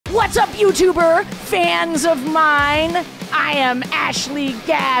What's up, YouTuber fans of mine? I am Ashley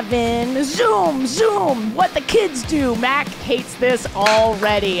Gavin. Zoom, zoom, what the kids do. Mac hates this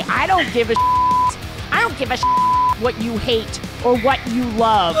already. I don't give a I don't give a what you hate or what you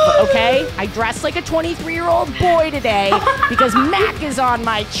love, okay? I dress like a 23-year-old boy today because Mac is on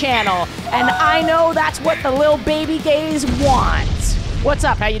my channel, and I know that's what the little baby gays want. What's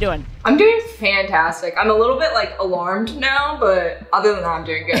up? How you doing? I'm doing fantastic. I'm a little bit like alarmed now, but other than that, I'm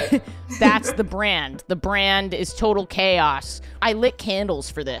doing good. That's the brand. The brand is total chaos. I lit candles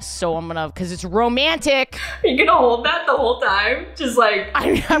for this, so I'm gonna, because it's romantic. Are you gonna hold that the whole time? Just like...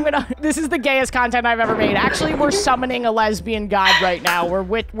 I'm gonna, this is the gayest content I've ever made. Actually, we're summoning a lesbian god right now.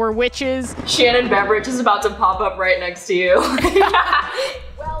 We're witches. Shannon Beveridge is about to pop up right next to you.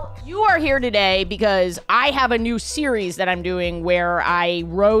 Well, you are here today because I have a new series that I'm doing where I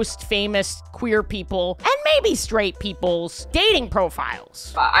roast famous queer people and maybe straight people's dating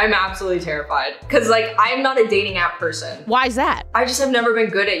profiles. I'm absolutely terrified because like I'm not a dating app person. Why is that? I just have never been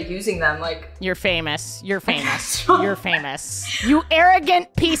good at using them. Like, you're famous. You're famous. You're famous. You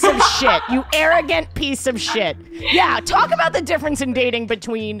arrogant piece of shit. You arrogant piece of shit. Yeah, talk about the difference in dating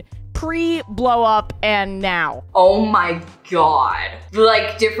between pre-blow up and now. Oh my god.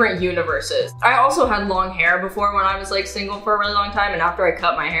 Like different universes. I also had long hair before when I was like single for a really long time, and after I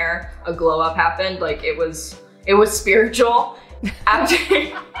cut my hair, a glow up happened. Like it was spiritual. After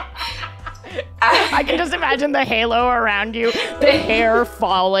I can just imagine the halo around you, the hair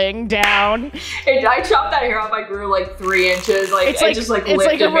falling down. I chopped that hair off. I grew like 3 inches. Like it's like, just like it's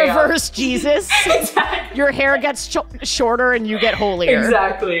like a reverse up. Jesus. Exactly. Your hair gets shorter and you get holier.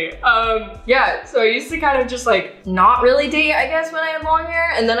 Exactly. Yeah. So I used to kind of just like not really date, I guess, when I had long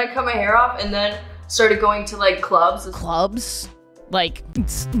hair, and then I cut my hair off, and then started going to like clubs. Clubs, like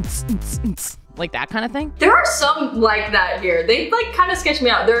that kind of thing? There are some like that here. They like kind of sketch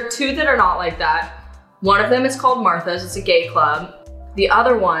me out. There are 2 that are not like that. One of them is called Martha's. It's a gay club. The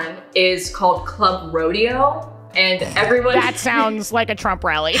other one is called Club Rodeo, and everyone— That sounds like a Trump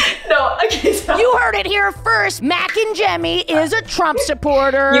rally. No, okay, so you heard it here first. Mak Ingemi is a Trump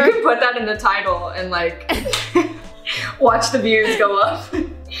supporter. You can put that in the title and like watch the views go up.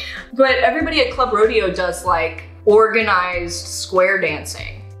 But everybody at Club Rodeo does like organized square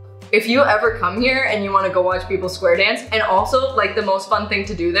dancing. If you ever come here and you want to go watch people square dance, and also like the most fun thing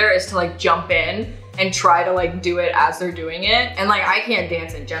to do there is to like jump in and try to like do it as they're doing it. And like I can't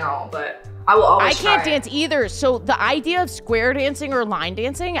dance in general, but I will always try. I can't dance either. So the idea of square dancing or line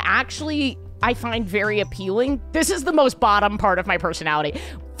dancing actually I find very appealing. This is the most bottom part of my personality.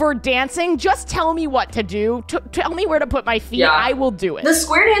 For dancing, just tell me what to do. Tell me where to put my feet. Yeah. I will do it. The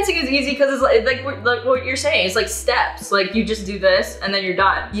square dancing is easy because it's like what you're saying. It's like steps. Like you just do this and then you're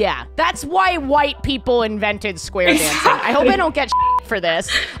done. Yeah, that's why white people invented square dancing. I hope I don't get for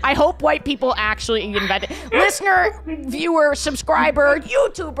this. I hope white people actually invented. Listener, viewer, subscriber,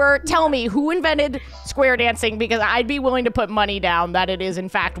 YouTuber, tell me who invented square dancing, because I'd be willing to put money down that it is in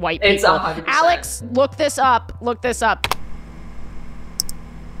fact white people. It's 100%. Alex, look this up. Look this up.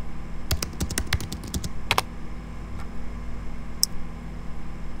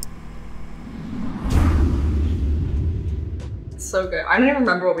 So good. I don't even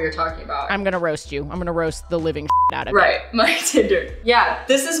remember what we were talking about. I'm gonna roast you. I'm gonna roast the living out of Right, my Tinder. Yeah,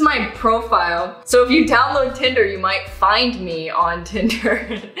 this is my profile. So if you download Tinder, you might find me on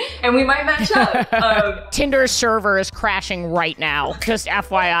Tinder and we might match up. Tinder's server is crashing right now, just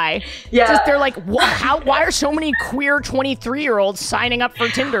FYI. Yeah. Just, they're like, why are so many queer 23-year-olds signing up for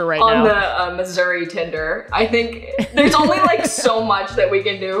Tinder right now? On the Missouri Tinder. I think there's only like so much that we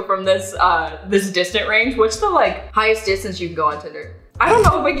can do from this this distant range. What's the like highest distance you can go on Tinder? I don't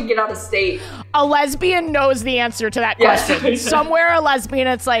know if we can get out of state. A lesbian knows the answer to that question. Yes. Somewhere a lesbian,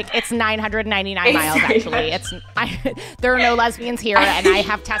 it's 999 miles actually. There are no lesbians here, and I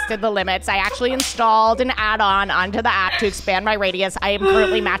have tested the limits. I actually installed an add-on onto the app to expand my radius. I am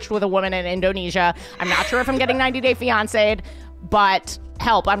currently matched with a woman in Indonesia. I'm not sure if I'm getting 90 Day Fiancé'd, but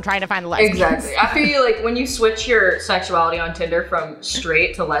help, I'm trying to find the lesbians. Exactly. After you, like, when you switch your sexuality on Tinder from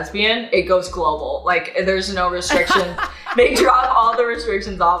straight to lesbian, it goes global. Like, there's no restrictions. They drop all the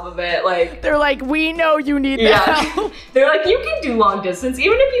restrictions off of it. Like, they're like, we know you need that. They're like, you can do long distance,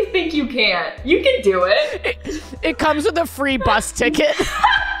 even if you think you can't. You can do it. It comes with a free bus ticket.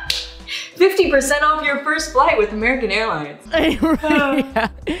 50% off your first flight with American Airlines. Yeah.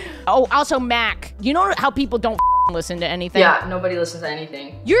 Oh, also Mac, you know how people don't listen to anything? Yeah, nobody listens to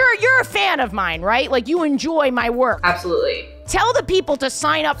anything. You're a fan of mine, right? Like, you enjoy my work. Absolutely. Tell the people to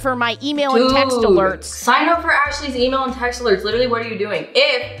sign up for my email and text alerts. Sign up for Ashley's email and text alerts. Literally, what are you doing?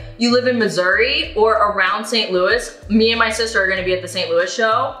 If you live in Missouri or around St. Louis, me and my sister are gonna be at the St. Louis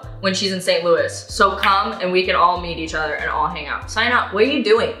show when she's in St. Louis. So come and we can all meet each other and all hang out. Sign up. What are you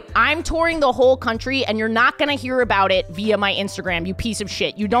doing? I'm touring the whole country and you're not gonna hear about it via my Instagram, you piece of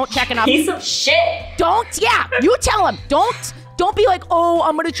shit. You don't check enough. Piece of shit. You tell him. Don't be like, oh,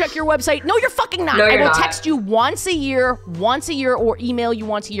 I'm gonna check your website. No, you're fucking not. No, I will not. text you once a year, or email you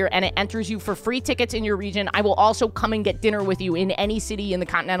once a year, and it enters you for free tickets in your region. I will also come and get dinner with you in any city in the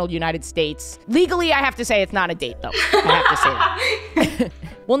continental United States. Legally, I have to say it's not a date, though. I have to say that.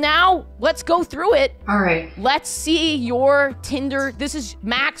 Well, now, let's go through it. All right. Let's see your Tinder. This is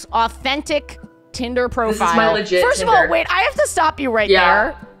Mac's authentic Tinder profile. This is my legit First Tinder. of all, wait, I have to stop you right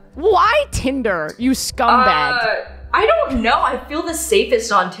there. Why Tinder, you scumbag? I don't know. I feel the safest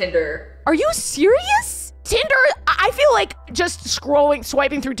on Tinder. Are you serious? Tinder, I feel like just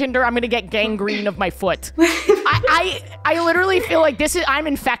swiping through Tinder, I'm gonna get gangrene of my foot. I literally feel like I'm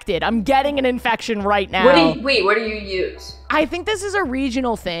infected. I'm getting an infection right now. What do you use? I think this is a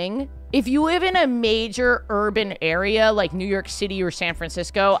regional thing. If you live in a major urban area like New York City or San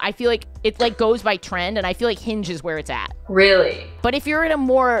Francisco, I feel like it like goes by trend, and I feel like Hinge is where it's at. Really? But if you're in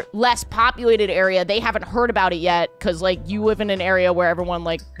a less populated area, they haven't heard about it yet because like you live in an area where everyone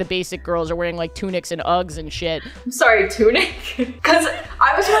like the basic girls are wearing like tunics and Uggs and shit. I'm sorry, tunic? Because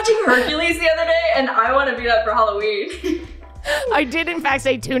I was watching Hercules the other day and I want to be that for Halloween. I did in fact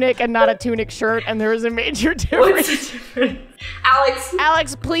say tunic and not a tunic shirt, and there is a major difference. What's the difference?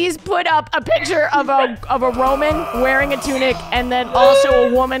 Alex, please put up a picture of a Roman wearing a tunic, and then also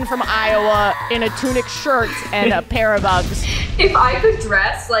a woman from Iowa in a tunic shirt and a pair of Uggs. If I could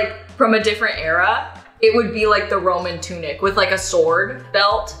dress like from a different era, it would be like the Roman tunic with like a sword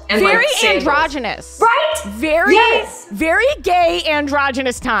belt and very like sandals. Androgynous. Right? Very gay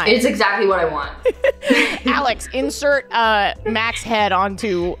androgynous time. It's exactly what I want. Alex, insert Mac's head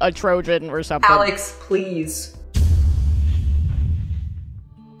onto a Trojan or something. Alex, please.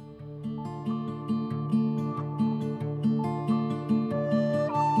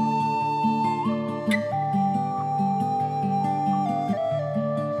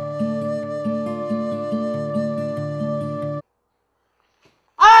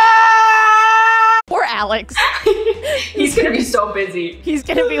 Alex. He's gonna be so busy. He's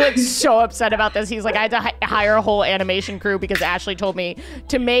gonna be like so upset about this. He's like, I had to hire a whole animation crew because Ashley told me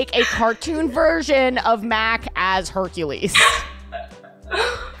to make a cartoon version of Mac as Hercules.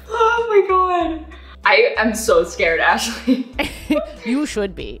 Oh my god. I am so scared, Ashley. You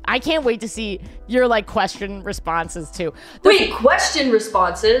should be. I can't wait to see your like question responses too. Wait, question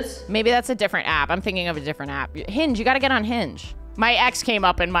responses? Maybe that's a different app. I'm thinking of a different app. Hinge, you gotta get on Hinge. My ex came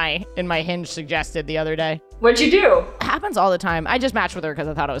up in my Hinge suggested the other day. What'd you do? It happens all the time. I just matched with her because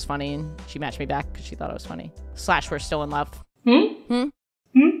I thought it was funny, and she matched me back because she thought it was funny. / we're still in love. I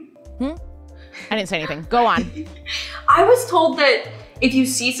didn't say anything. Go on. I was told that if you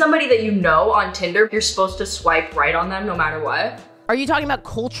see somebody that you know on Tinder, you're supposed to swipe right on them no matter what. Are you talking about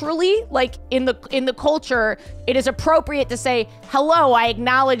culturally? Like in the culture, it is appropriate to say, hello, I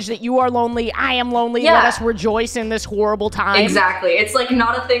acknowledge that you are lonely. I am lonely. Yeah. Let us rejoice in this horrible time. Exactly. It's like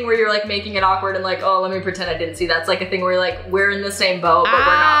not a thing where you're like making it awkward and like, oh, let me pretend I didn't see that. It's like a thing where you're like, we're in the same boat, but we're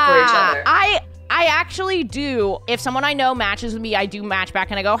not for each other. I actually do. If someone I know matches with me, I do match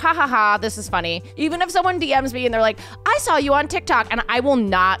back and I go, ha ha ha, this is funny. Even if someone DMs me and they're like, I saw you on TikTok, and I will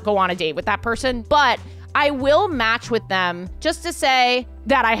not go on a date with that person, but I will match with them just to say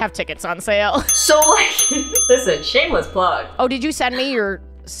that I have tickets on sale. So like, listen, shameless plug. Oh, did you send me your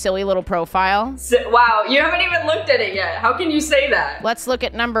silly little profile? Wow, you haven't even looked at it yet. How can you say that? Let's look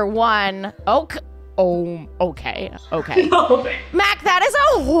at number 1. Oh, okay. No. Mac, that is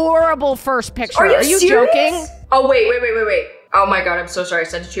a horrible first picture. Are you serious? Joking? Oh, wait. Oh my god, I'm so sorry. I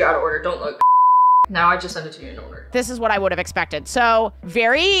sent it to you out of order. Don't look. Now I just sent it to you in order. This is what I would have expected. So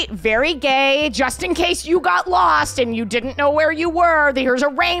very, very gay, just in case you got lost and you didn't know where you were. There's a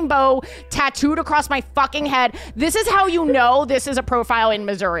rainbow tattooed across my fucking head. This is how you know this is a profile in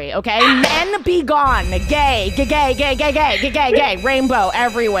Missouri, okay? Men be gone. Gay, rainbow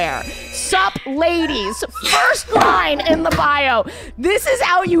everywhere. Sup, ladies. First line in the bio. This is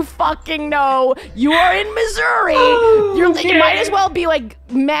how you fucking know you are in Missouri. You might as well be like,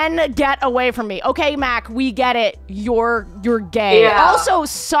 men get away from me. Okay, Mac, we get it. You're gay. Yeah. Also,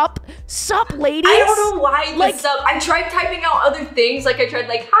 sup, ladies. I don't know why like sup. I tried typing out other things. Like I tried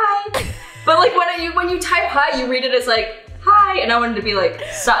like hi, but like when you type hi, you read it as like hi, and I wanted to be like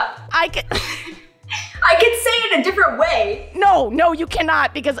sup. I can say it a different way. No, you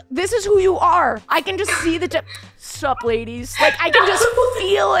cannot, because this is who you are. I can just see the sup, ladies. Like I can just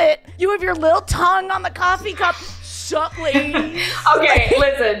feel it. You have your little tongue on the coffee cup. Sup, ladies? Okay,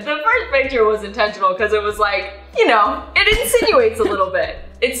 listen, the first picture was intentional because it was like, you know, it insinuates a little bit.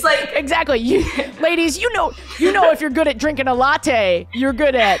 It's like exactly. Ladies, you know if you're good at drinking a latte, you're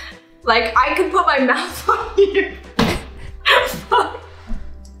good at like I could put my mouth on you.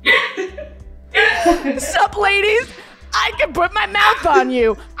 Sup, ladies? I can put my mouth on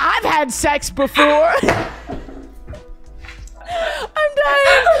you. I've had sex before. I'm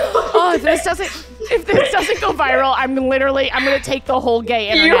dying. Oh, if this doesn't go viral, I'm gonna take the whole gay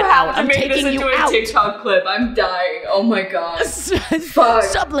internet out. I'm taking you out. You have to make this into a TikTok clip. I'm dying. Oh my god. Fuck.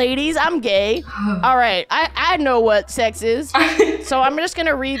 Sup, ladies? I'm gay. All right, I know what sex is, so I'm just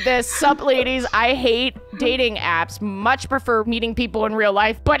gonna read this. Sup, ladies? I hate dating apps. Much prefer meeting people in real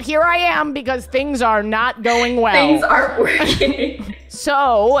life, but here I am because things are not going well. Things aren't working.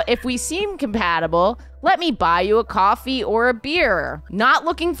 So, if we seem compatible, let me buy you a coffee or a beer. Not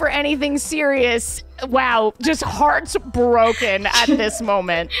looking for anything serious. Wow, just hearts broken at this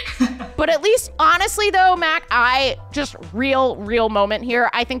moment. But at least, honestly though, Mac, real moment here,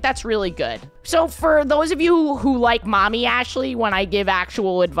 I think that's really good. So for those of you who like Mommy Ashley when I give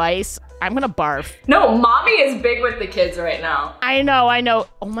actual advice, I'm gonna barf. No, Mommy is big with the kids right now. I know.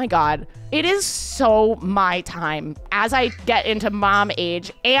 Oh my God. It is so my time. As I get into mom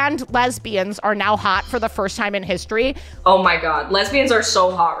age, and lesbians are now hot for the first time in history. Oh my God, lesbians are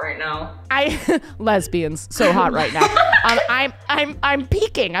so hot right now. Lesbians, so hot right now. I'm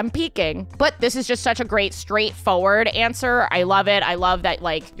peaking. But this is just such a great straightforward answer. I love it. I love that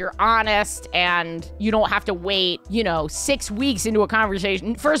like you're honest and you don't have to wait, 6 weeks into a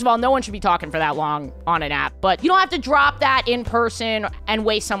conversation. First of all, no one should be talking for that long on an app, but you don't have to drop that in person and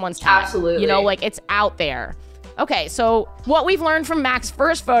waste someone's time. Absolutely. It's out there. Okay, so what we've learned from Mac's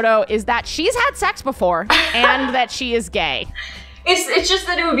first photo is that she's had sex before and that she is gay. It's just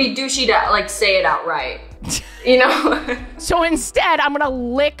that it would be douchey to like say it outright. So instead, I'm gonna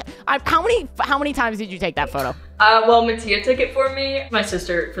lick. How many times did you take that photo? Well, Mattia took it for me. My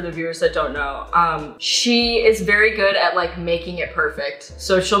sister, for the viewers that don't know, she is very good at like making it perfect.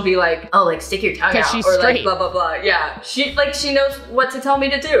 So she'll be like, "Oh, like stick your tongue out," she's or straight. like blah blah blah. Yeah, she knows what to tell me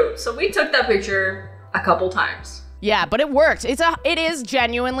to do. So we took that picture a couple times. Yeah, but it worked. It is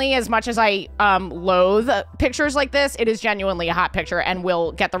genuinely, as much as I loathe pictures like this, it is genuinely a hot picture and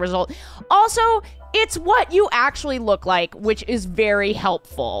will get the result. Also, it's what you actually look like, which is very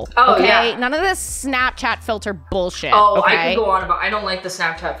helpful. Oh, okay? yeah. None of this Snapchat filter bullshit. Oh, okay? I could go on about. I don't like the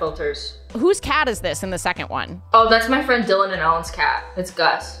Snapchat filters. Whose cat is this in the second one? Oh, that's my friend Dylan and Ellen's cat. It's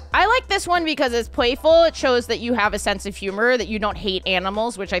Gus. I like this one because it's playful. It shows that you have a sense of humor, that you don't hate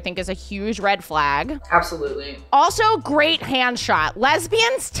animals, which I think is a huge red flag. Absolutely. Also, great hand shot.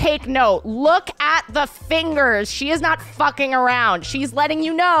 Lesbians, take note. Look at the fingers. She is not fucking around. She's letting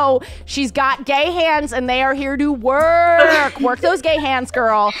you know she's got gay hands and they are here to work. Work those gay hands,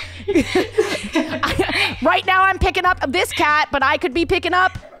 girl. Right now I'm picking up this cat, but I could be picking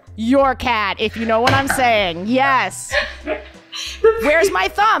up your cat, if you know what I'm saying. Yes. Where's my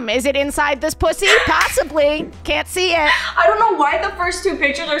thumb? Is it inside this pussy? Possibly. Can't see it. I don't know why the first two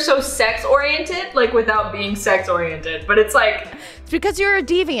pictures are so sex-oriented, like without being sex-oriented, but it's like... It's because you're a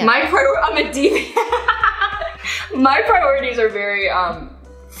deviant. I'm a deviant. My priorities are very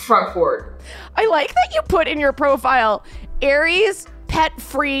front forward. I like that you put in your profile, Aries,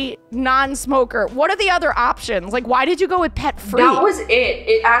 pet-free, non-smoker. What are the other options? Like, why did you go with pet-free? That was it.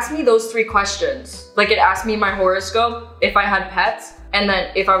 It asked me those 3 questions. Like, it asked me my horoscope, if I had pets, and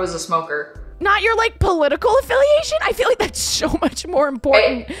then if I was a smoker. Not your, like, political affiliation? I feel like that's so much more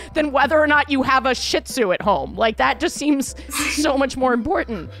important than whether or not you have a Shih Tzu at home. Like, that just seems so much more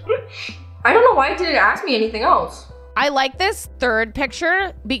important. I don't know why it didn't ask me anything else. I like this third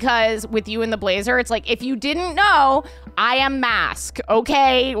picture because with you in the blazer, it's like, if you didn't know, I am Mask.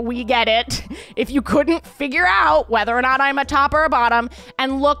 Okay, we get it. If you couldn't figure out whether or not I'm a top or a bottom,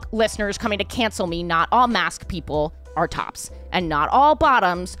 and look, listeners coming to cancel me, not all Mask people are tops, and not all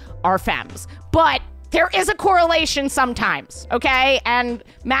bottoms are femmes. But there is a correlation sometimes, okay? And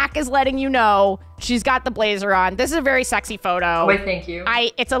Mac is letting you know she's got the blazer on. This is a very sexy photo. Wait, thank you.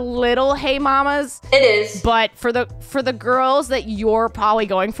 It's a little hey mamas. It is. But for the girls that you're probably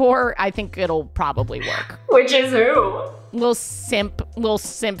going for, I think it'll probably work. Which is who? Little simp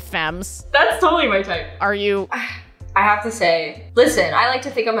femmes. That's totally my type. Are you? I have to say, listen, I like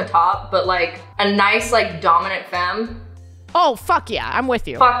to think I'm a top, but like a nice like dominant femme. Oh, fuck yeah, I'm with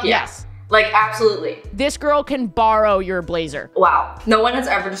you. Fuck yeah. Yes. Like, absolutely. This girl can borrow your blazer. Wow. No one has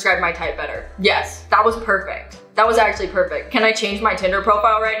ever described my type better. Yes, that was perfect. That was actually perfect. Can I change my Tinder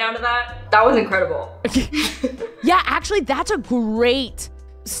profile right now to that? That was incredible. Yeah, actually, that's a great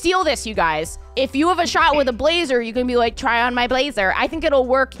steal this, you guys. If you have a shot with a blazer, you can be like, try on my blazer. I think it'll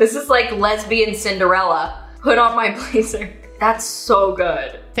work. This is like lesbian Cinderella. Put on my blazer. That's so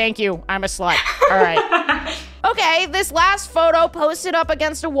good. Thank you. I'm a slut. All right. Okay, this last photo posted up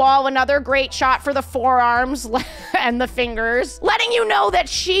against a wall, another great shot for the forearms and the fingers, letting you know that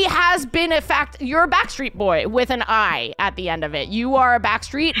she has been, in fact, you're a Backstreet Boy with an I at the end of it. You are a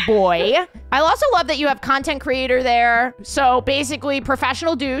Backstreet Boy. I also love that you have content creator there. So basically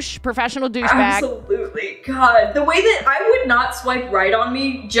professional douchebag. Absolutely. God, the way that I would not swipe right on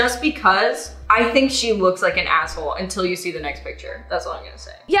me just because I think she looks like an asshole until you see the next picture. That's all I'm gonna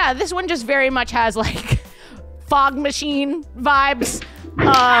say. Yeah, this one just very much has like fog machine vibes.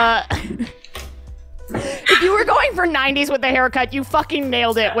 If you were going for 90s with the haircut, you fucking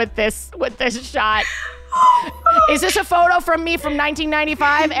nailed it with this shot. Is this a photo from me from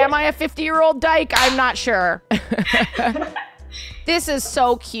 1995? Am I a 50-year-old dyke? I'm not sure. This is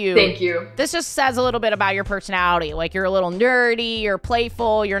so cute. Thank you. This just says a little bit about your personality. Like, you're a little nerdy, you're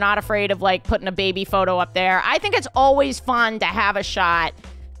playful, you're not afraid of like putting a baby photo up there. I think it's always fun to have a shot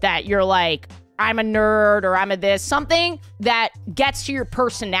that you're like, I'm a nerd or I'm a this, something that gets to your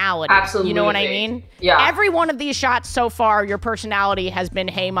personality. Absolutely. You know what I mean? Yeah. Every one of these shots so far, your personality has been,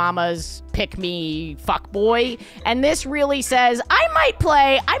 hey mama's, pick me, fuck boy. And this really says, I might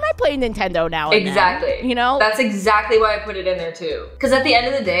play Nintendo now and exactly. then, you know? That's exactly why I put it in there too. Because at the end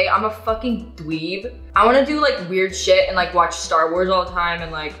of the day, I'm a fucking dweeb. I want to do like weird shit and like watch Star Wars all the time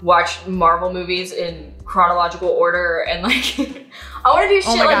and like watch Marvel movies in chronological order and like I want to do shit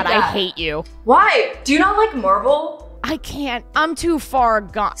like that. Oh my god, I hate you. Why? Do you not like Marvel? I can't. I'm too far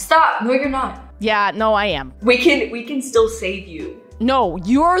gone. Stop. No, you're not. Yeah, no, I am. We can still save you. No,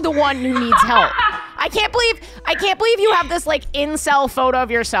 you're the one who needs help. I can't believe you have this like incel photo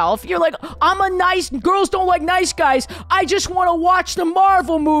of yourself. You're like, I'm a nice, girls don't like nice guys. I just want to watch the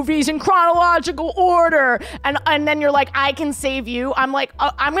Marvel movies in chronological order. And then you're like, I can save you. I'm like,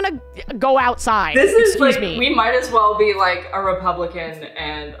 I'm gonna go outside. This is Excuse like, me. we might as well be like a Republican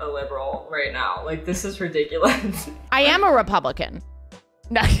and a liberal right now. Like, this is ridiculous. I am a Republican.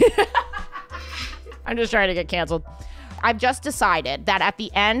 No. I'm just trying to get canceled. I've just decided that at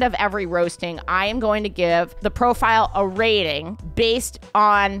the end of every roasting, I am going to give the profile a rating based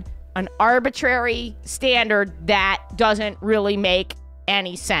on an arbitrary standard that doesn't really make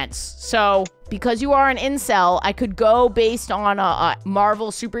any sense. So, because you are an incel, I could go based on Marvel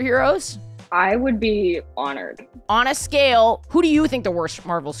superheroes. I would be honored. On a scale, who do you think the worst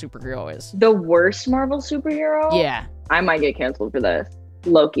Marvel superhero is? The worst Marvel superhero? Yeah. I might get canceled for this.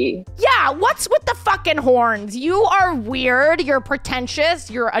 Loki. Yeah, what's with the fucking horns? You are weird, you're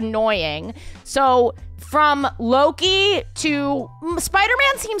pretentious, you're annoying. So from Loki to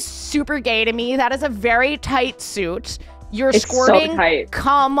Spider-Man seems super gay to me. That is a very tight suit. You're squirting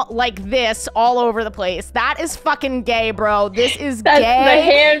cum like this all over the place. That is fucking gay, bro. This is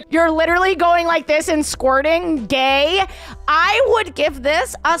gay. You're literally going like this and squirting. Gay. I would give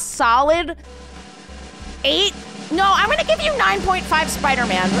this a solid 8. No, I'm gonna give you 9.5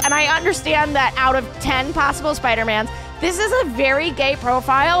 Spider-Mans, and I understand that out of 10 possible Spider-Mans, this is a very gay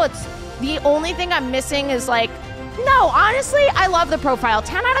profile. It's the only thing I'm missing is like, no, honestly, I love the profile.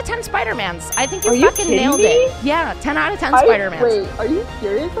 10 out of 10 Spider-Mans. I think you fucking nailed it. Yeah, 10 out of 10 Spider-Mans. Wait, are you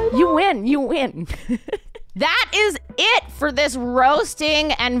serious right now? You win, you win. That is it for this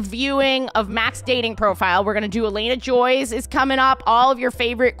roasting and viewing of Mac's dating profile. We're gonna do Elena Joy's is coming up, all of your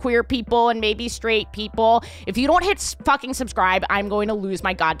favorite queer people and maybe straight people. If you don't hit fucking subscribe, I'm going to lose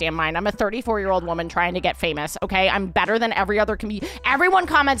my goddamn mind. I'm a 34-year-old woman trying to get famous, okay? I'm better than every other comedian. Everyone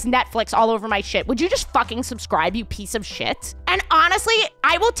comments Netflix all over my shit. Would you just fucking subscribe, you piece of shit? And honestly,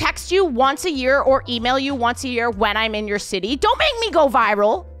 I will text you once a year or email you once a year when I'm in your city. Don't make me go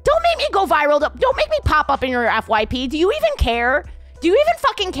viral. Don't make me go viral. Don't make me pop up in your FYP. Do you even care? Do you even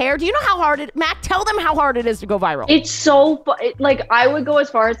fucking care? Do you know how hard it... Mac, tell them how hard it is to go viral. It's so... like, I would go as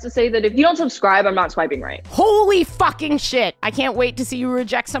far as to say that if you don't subscribe, I'm not swiping right. Holy fucking shit. I can't wait to see you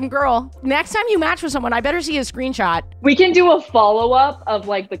reject some girl. Next time you match with someone, I better see a screenshot. We can do a follow-up of,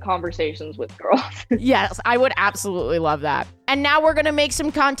 like, the conversations with girls. Yes, I would absolutely love that. And now we're gonna make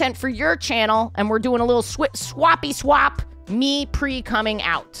some content for your channel, and we're doing a little swappy swap. Me pre-coming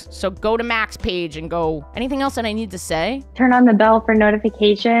out. So go to Mac's page and go, anything else that I need to say? Turn on the bell for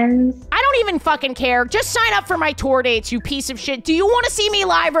notifications. I don't even fucking care. Just sign up for my tour dates, you piece of shit. Do you want to see me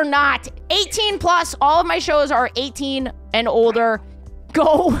live or not? 18 plus, all of my shows are 18 and older.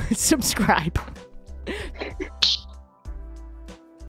 Go subscribe.